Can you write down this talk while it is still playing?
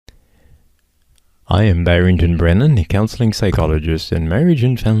I am Barrington Brennan, a counseling psychologist and marriage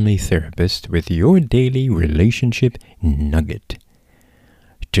and family therapist with your daily relationship nugget.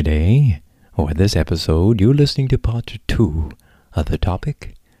 Today, or this episode, you're listening to part 2 of the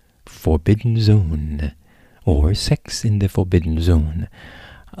topic, Forbidden Zone, or Sex in the Forbidden Zone.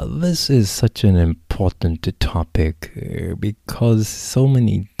 This is such an important topic because so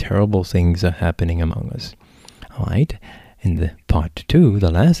many terrible things are happening among us. All right? In the part 2, the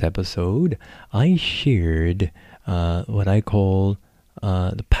last episode, I shared what I call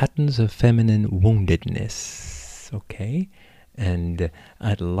the patterns of feminine woundedness, okay? And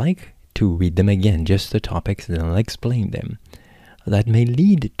I'd like to read them again, just the topics, and I'll explain them. That may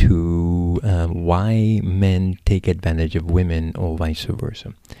lead to why men take advantage of women or vice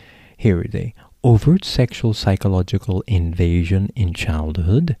versa. Here are they. Overt sexual psychological invasion in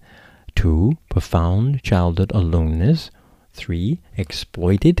childhood. 2, profound childhood aloneness. 3,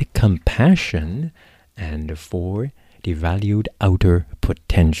 exploited compassion. And 4, devalued outer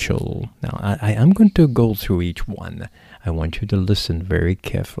potential. Now, I'm going to go through each one. I want you to listen very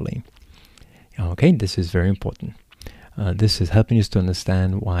carefully. Okay, this is very important. This is helping us to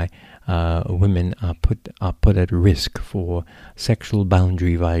understand why women are put at risk for sexual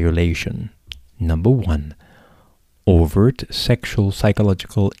boundary violation. Number 1, overt sexual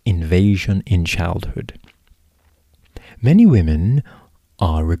psychological invasion in childhood. Many women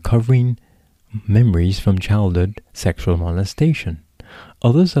are recovering memories from childhood sexual molestation.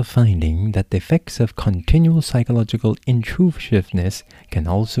 Others are finding that the effects of continual psychological intrusiveness can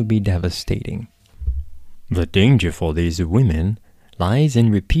also be devastating. The danger for these women lies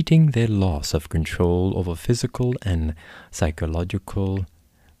in repeating their loss of control over physical and psychological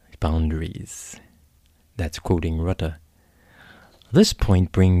boundaries. That's quoting Rutter. This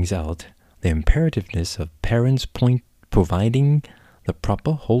point brings out the imperativeness of parents providing the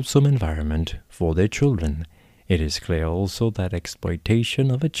proper wholesome environment for their children. It is clear also that exploitation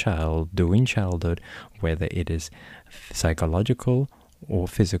of a child during childhood, whether it is psychological or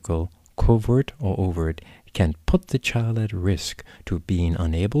physical, covert or overt, can put the child at risk to being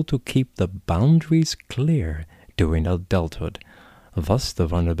unable to keep the boundaries clear during adulthood, thus the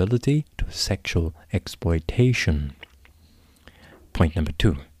vulnerability to sexual exploitation. Point number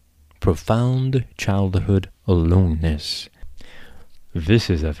 2. Profound childhood aloneness.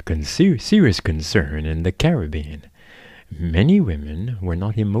 This is of serious concern in the Caribbean. Many women were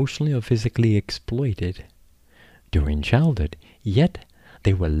not emotionally or physically exploited during childhood, yet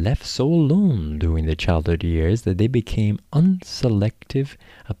they were left so alone during the childhood years that they became unselective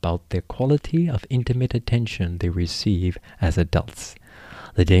about the quality of intimate attention they receive as adults.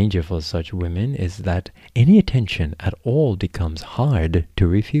 The danger for such women is that any attention at all becomes hard to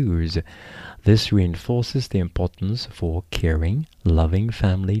refuse. This reinforces the importance for caring, loving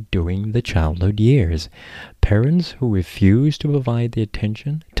family during the childhood years. Parents who refuse to provide the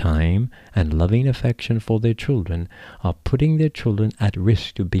attention, time, and loving affection for their children are putting their children at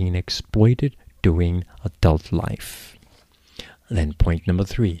risk to being exploited during adult life. Then point number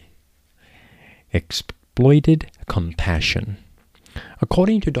 3. Exploited compassion.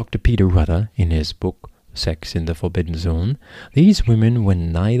 According to Dr. Peter Rutter in his book, Sex in the Forbidden Zone, these women were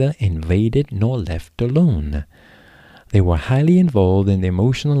neither invaded nor left alone. They were highly involved in the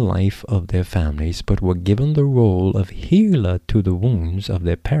emotional life of their families, but were given the role of healer to the wounds of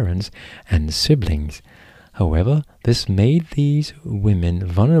their parents and siblings. However, this made these women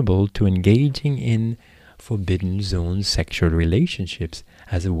vulnerable to engaging in forbidden zone sexual relationships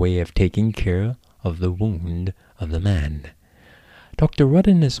as a way of taking care of the wound of the man. Dr. Rudd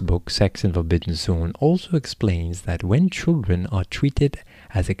in his book, Sex in the Forbidden Zone, also explains that when children are treated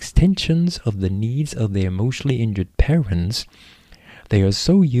as extensions of the needs of their emotionally injured parents, they are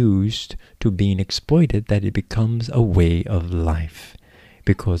so used to being exploited that it becomes a way of life.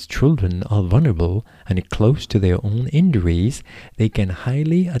 Because children are vulnerable and close to their own injuries, they can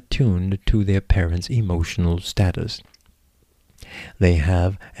highly attuned to their parents' emotional status. They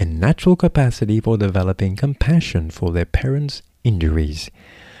have a natural capacity for developing compassion for their parents' injuries.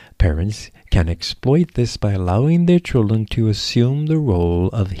 Parents can exploit this by allowing their children to assume the role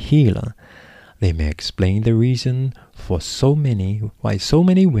of healer. They may explain the reason for why so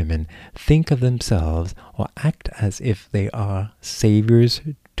many women think of themselves or act as if they are saviors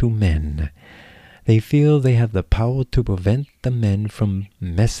to men. They feel they have the power to prevent the men from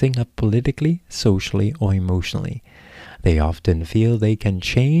messing up politically, socially, or emotionally. They often feel they can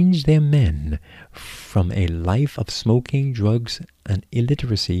change their men from a life of smoking, drugs, and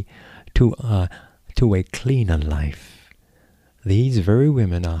illiteracy to a cleaner life. These very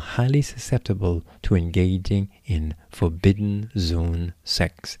women are highly susceptible to engaging in forbidden zone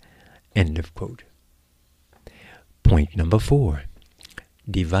sex. End of quote. Point number 4.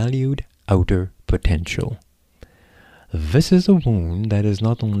 Devalued outer potential. This is a wound that is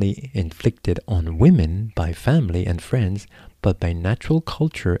not only inflicted on women by family and friends, but by natural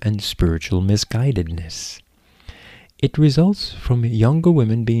culture and spiritual misguidedness. It results from younger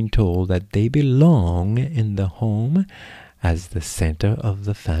women being told that they belong in the home as the center of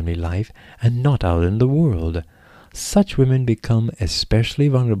the family life and not out in the world. Such women become especially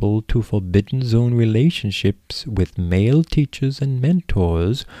vulnerable to forbidden zone relationships with male teachers and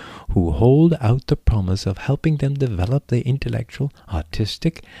mentors who hold out the promise of helping them develop their intellectual,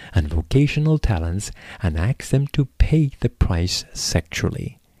 artistic, and vocational talents and ask them to pay the price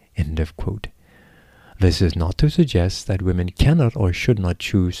sexually. End of quote. This is not to suggest that women cannot or should not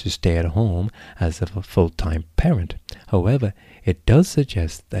choose to stay at home as a full-time parent. However, it does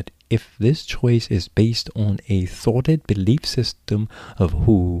suggest that if this choice is based on a thwarted belief system of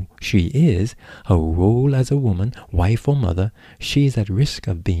who she is, her role as a woman, wife or mother, she is at risk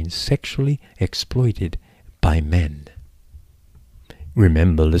of being sexually exploited by men.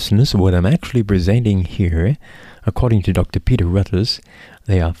 Remember, listeners, what I'm actually presenting here, according to Dr. Peter Rutters,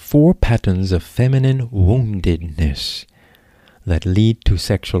 there are 4 patterns of feminine woundedness that lead to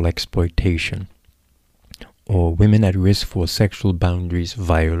sexual exploitation, or women at risk for sexual boundaries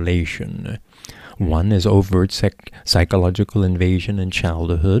violation. 1 is overt psychological invasion in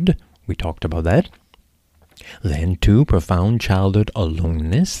childhood. We talked about that. Then 2, profound childhood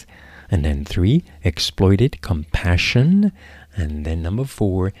aloneness. And then 3, exploited compassion. And then number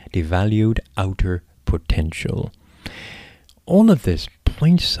 4, devalued outer potential. All of this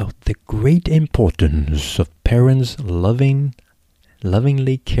points out the great importance of parents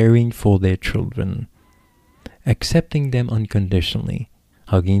lovingly caring for their children, accepting them unconditionally,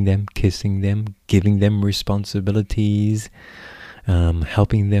 hugging them, kissing them, giving them responsibilities,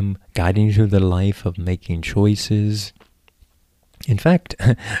 helping them, guiding through the life of making choices. In fact,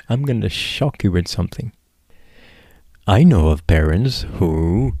 I'm going to shock you with something. I know of parents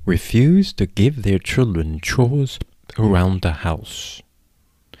who refuse to give their children chores around the house,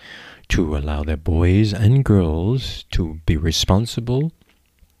 to allow their boys and girls to be responsible,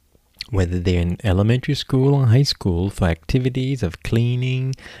 whether they're in elementary school or high school, for activities of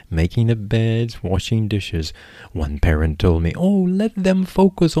cleaning, making the beds, washing dishes. One parent told me, "Oh, let them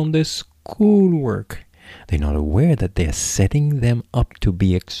focus on their schoolwork." They're not aware that they're setting them up to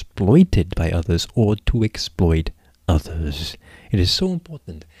be exploited by others or to exploit others. It is so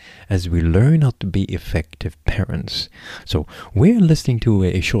important as we learn how to be effective parents. So we're listening to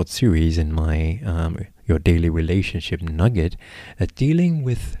a short series in my Your Daily Relationship Nugget, dealing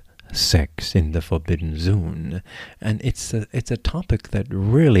with sex in the forbidden zone, and it's a topic that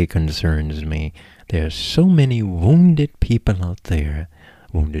really concerns me. There are so many wounded people out there,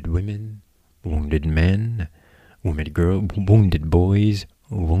 wounded women, wounded men, wounded boys,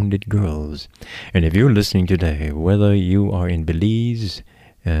 wounded girls. And if you're listening today, whether you are in Belize,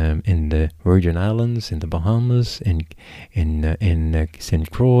 in the Virgin Islands, in the Bahamas, in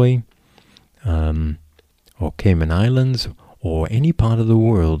St. Croix, or Cayman Islands, or any part of the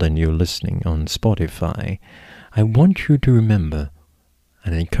world, and you're listening on Spotify, I want you to remember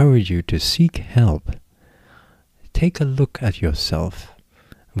and encourage you to seek help. Take a look at yourself.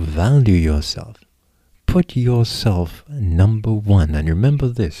 Value yourself. Put yourself number 1. And remember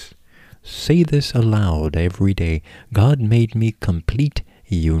this. Say this aloud every day. God made me complete,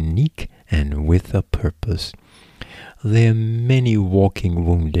 unique, and with a purpose. There are many walking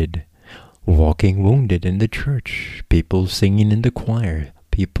wounded in the church, people singing in the choir,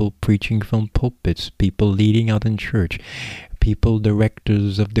 people preaching from pulpits, people leading out in church, people,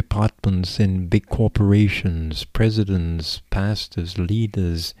 directors of departments in big corporations, presidents, pastors,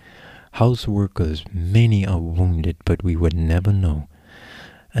 leaders, house workers. Many are wounded, but we would never know.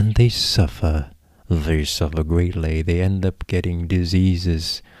 And they suffer greatly. They end up getting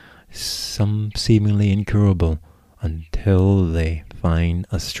diseases, some seemingly incurable, until they find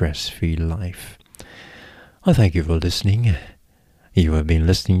a stress-free life. I thank you for listening. You have been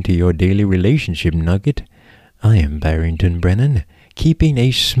listening to Your Daily Relationship Nugget. I am Barrington Brennan, keeping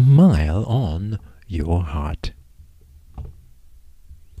a smile on your heart.